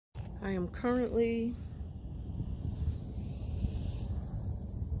I am currently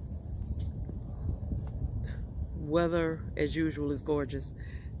weather as usual is gorgeous,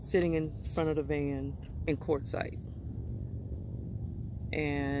 sitting in front of the van in Quartzsite.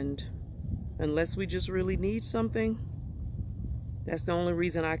 And unless we just really need something, that's the only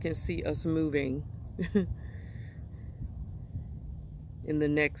reason I can see us moving in the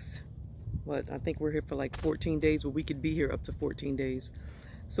next, I think we're here for like 14 days, but we could be here up to 14 days.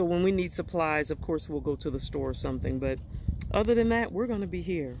 So when we need supplies, of course, we'll go to the store or something. But other than that, we're going to be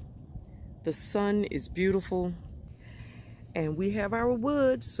here. The sun is beautiful. And we have our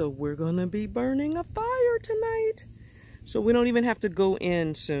wood, so we're going to be burning a fire tonight. So we don't even have to go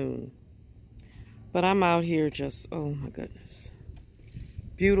in soon. But I'm out here just, oh my goodness.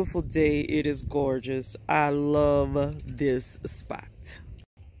 Beautiful day. It is gorgeous. I love this spot.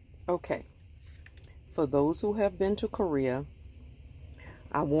 Okay. For those who have been to Korea,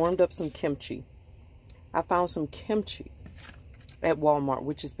 I warmed up some kimchi. I found some kimchi at Walmart,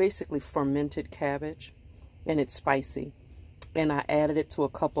 which is basically fermented cabbage, and it's spicy. And I added it to a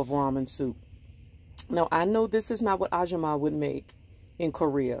cup of ramen soup. Now, I know this is not what Ajima would make in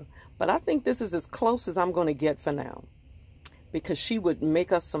Korea, but I think this is as close as I'm going to get for now, because she would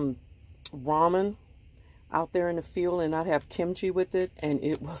make us some ramen out there in the field, and I'd have kimchi with it, and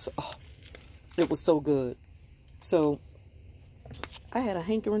it was so good. So I had a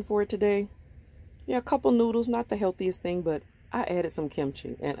hankering for it today. Yeah, a couple noodles, not the healthiest thing, but I added some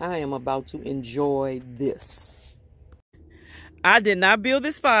kimchi, and I am about to enjoy this. I did not build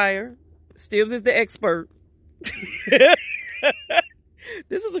this fire. Stibbs is the expert.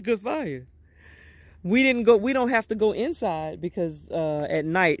 This is a good fire. We don't have to go inside because at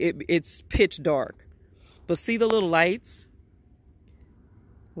night it's pitch dark. But see the little lights?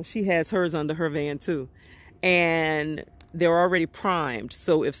 Well, she has hers under her van too. And they're already primed.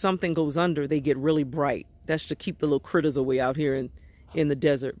 So if something goes under, they get really bright. That's to keep the little critters away out here in the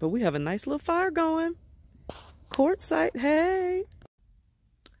desert. But we have a nice little fire going. Quartzsite, hey.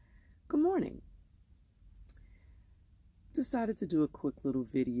 Good morning. Decided to do a quick little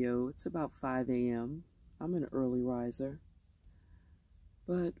video. It's about 5 a.m. I'm an early riser.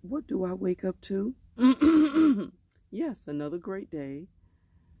 But what do I wake up to? Yes, another great day.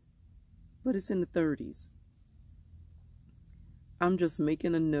 But it's in the 30s. I'm just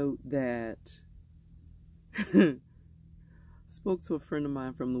making a note that spoke to a friend of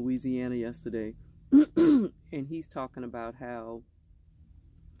mine from Louisiana yesterday. And he's talking about how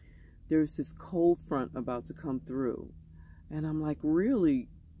there's this cold front about to come through, and I'm like, really?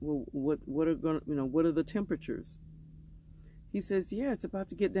 Well, what are the temperatures? He says, yeah, it's about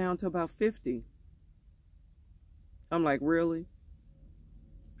to get down to about 50. I'm like, really?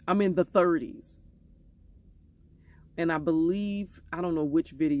 I'm in the 30s. And I believe, I don't know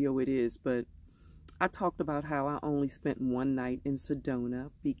which video it is, but I talked about how I only spent one night in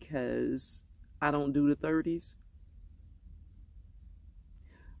Sedona because I don't do the 30s.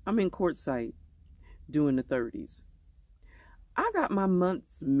 I'm in Quartzsite doing the 30s. I got my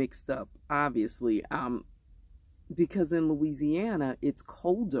months mixed up, obviously, because in Louisiana, it's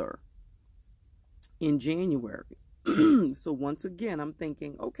colder in January. So once again, I'm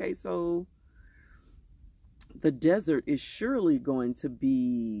thinking, okay, so the desert is surely going to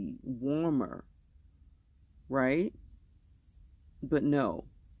be warmer, right? But no.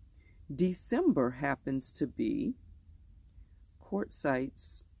 December happens to be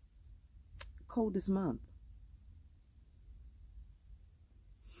Quartzsite's coldest month.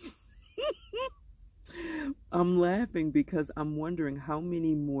 I'm laughing because I'm wondering how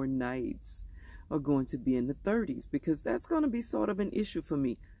many more nights are going to be in the 30s, because that's going to be sort of an issue for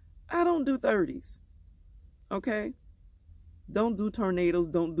me. I don't do 30s. Okay? Don't do tornadoes,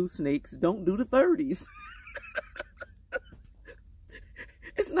 don't do snakes, don't do the 30s.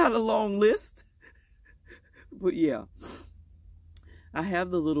 It's not a long list. But yeah, I have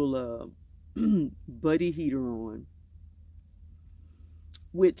the little buddy heater on,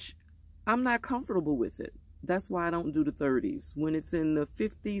 which I'm not comfortable with it. That's why I don't do the 30s. When it's in the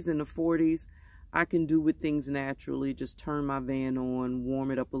 50s and the 40s, I can do with things naturally. Just turn my van on,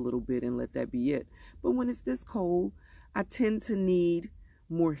 warm it up a little bit, and let that be it. But when it's this cold, I tend to need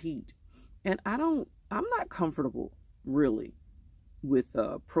more heat. And I'm not comfortable, really, with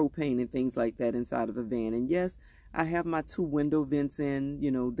propane and things like that inside of a van. And yes, I have my 2 window vents in,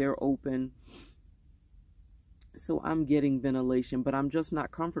 they're open. So I'm getting ventilation, but I'm just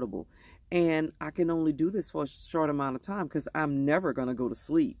not comfortable. And I can only do this for a short amount of time because I'm never going to go to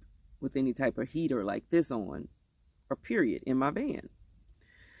sleep with any type of heater like this on, or period, in my van.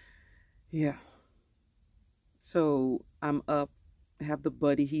 Yeah. So I'm up have the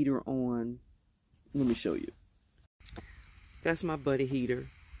buddy heater on. Let me show you. That's my buddy heater.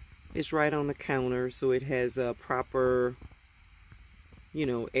 It's right on the counter, so it has a proper, you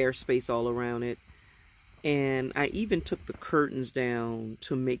know, airspace all around it. And I even took the curtains down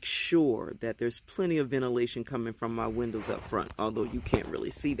to make sure that there's plenty of ventilation coming from my windows up front, although you can't really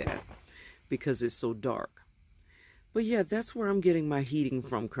see that because it's so dark. But yeah, that's where I'm getting my heating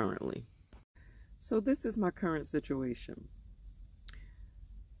from currently. So this is my current situation.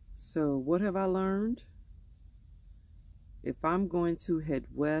 So what have I learned? If I'm going to head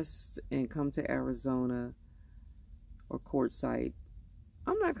west and come to Arizona or Quartzsite,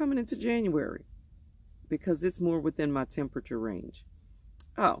 I'm not coming into January because it's more within my temperature range.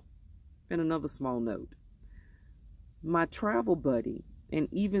 Oh, and another small note. My travel buddy and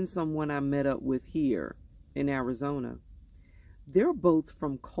even someone I met up with here in Arizona, they're both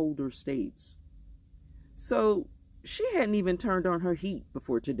from colder states. So she hadn't even turned on her heat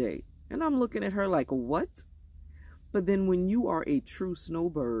before today. And I'm looking at her like, what? But then when you are a true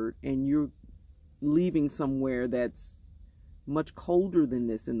snowbird and you're leaving somewhere that's much colder than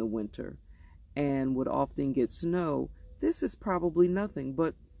this in the winter and would often get snow, this is probably nothing.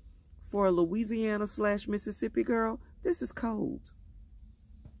 But for a Louisiana/Mississippi girl, this is cold.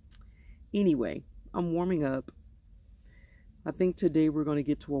 Anyway, I'm warming up. I think today we're going to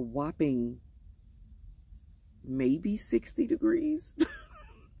get to a whopping maybe 60 degrees.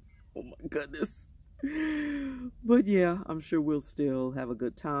 Oh my goodness. But yeah, I'm sure we'll still have a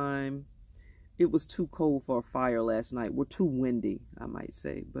good time. It was too cold for a fire last night. We're too windy, I might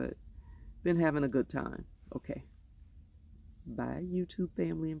say, but been having a good time. Okay. Bye, YouTube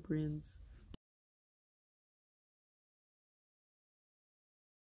family and friends.